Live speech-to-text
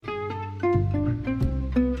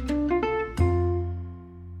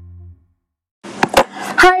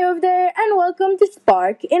welcome to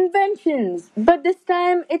Spark Inventions. But this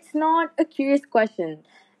time it's not a curious question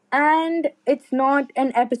and it's not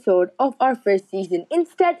an episode of our first season.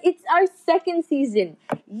 Instead, it's our second season.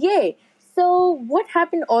 Yay! So, what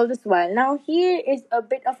happened all this while? Now, here is a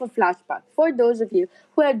bit of a flashback for those of you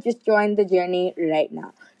who have just joined the journey right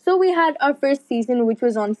now. So, we had our first season, which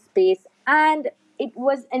was on space, and it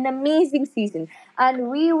was an amazing season. And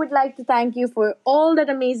we would like to thank you for all that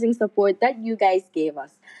amazing support that you guys gave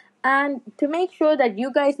us. And to make sure that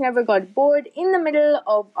you guys never got bored in the middle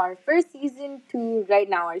of our first season to right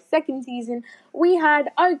now our second season, we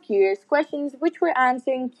had our curious questions, which were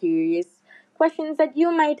answering curious questions that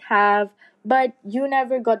you might have, but you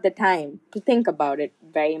never got the time to think about it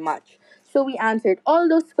very much. So we answered all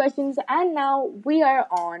those questions, and now we are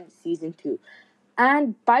on season 2.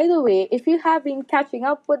 And by the way, if you have been catching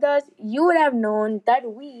up with us, you would have known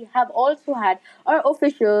that we have also had our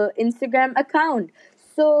official Instagram account.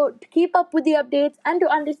 So, to keep up with the updates and to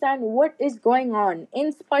understand what is going on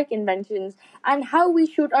in Spark Inventions and how we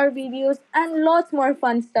shoot our videos and lots more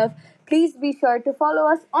fun stuff, please be sure to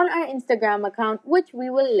follow us on our Instagram account, which we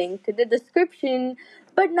will link to the description.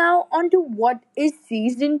 But now, on to what is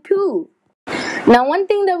season 2. Now, one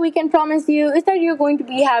thing that we can promise you is that you're going to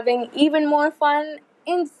be having even more fun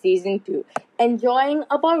in season 2, enjoying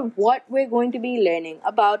about what we're going to be learning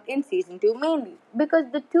about in season 2 mainly. Because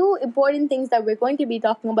the two important things that we're going to be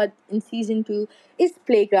talking about in season 2 is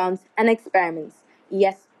playgrounds and experiments.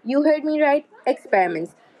 Yes, you heard me right,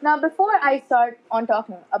 experiments. Now, before I start on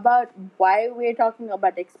talking about why we're talking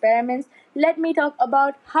about experiments, let me talk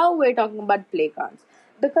about how we're talking about playgrounds.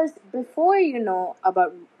 Because before you know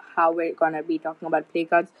about how we're gonna be talking about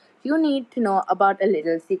playgrounds, you need to know about a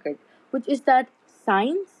little secret, which is that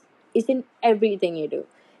science is in everything you do.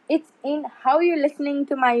 It's in how you're listening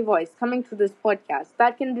to my voice coming through this podcast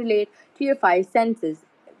that can relate to your five senses,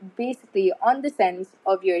 basically on the sense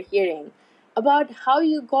of your hearing. About how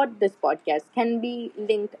you got this podcast can be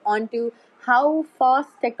linked onto how fast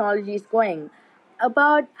technology is going,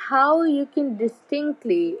 about how you can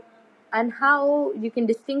distinctly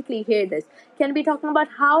hear this can be talking about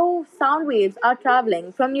how sound waves are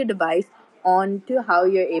traveling from your device on to how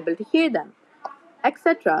you're able to hear them,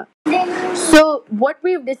 etc. So, what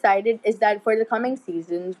we've decided is that for the coming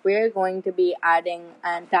seasons, we're going to be adding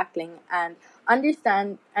and tackling and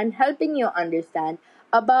understand and helping you understand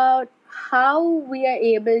about how we are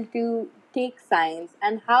able to take science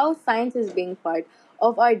and how science is being part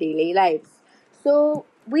of our daily lives. So,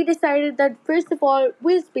 we decided that first of all,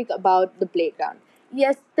 we'll speak about the playground.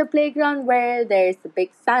 Yes, the playground where there's a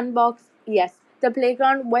big sandbox. Yes, the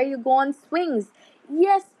playground where you go on swings.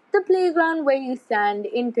 Yes, the playground where you stand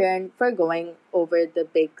in turn for going over the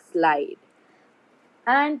big slide.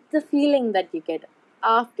 And the feeling that you get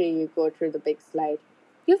after you go through the big slide.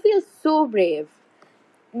 You feel so brave.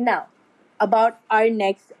 Now, about our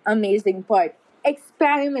next amazing part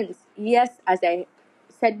experiments. Yes, as I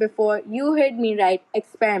said before, you heard me right,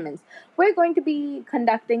 experiments. We're going to be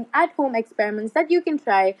conducting at home experiments that you can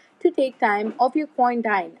try to take time off your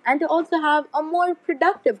quarantine and to also have a more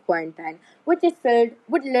productive quarantine, which is filled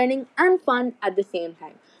with learning and fun at the same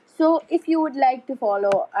time. So, if you would like to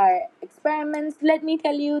follow our experiments, let me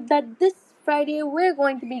tell you that this Friday we're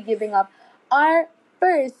going to be giving up our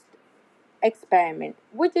first experiment,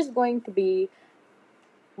 which is going to be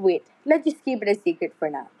wait, let's just keep it a secret for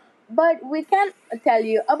now. But we can tell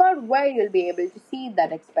you about where you'll be able to see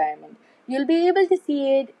that experiment. You'll be able to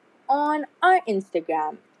see it on our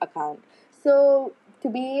Instagram account. So, to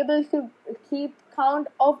be able to keep count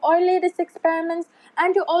of our latest experiments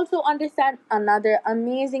and to also understand another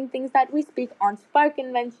amazing things that we speak on Spark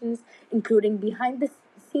Inventions, including behind the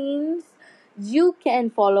scenes, you can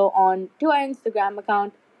follow on to our Instagram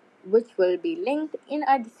account, which will be linked in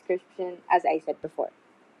our description, as I said before.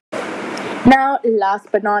 Now, last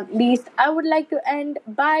but not least, I would like to end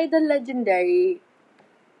by the legendary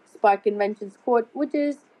Spark Inventions quote, which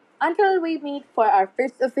is until we meet for our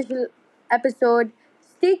first official episode,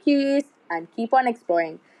 stay curious and keep on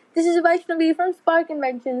exploring. This is Vaishnavi from Spark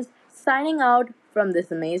Inventions signing out from this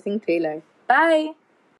amazing trailer. Bye!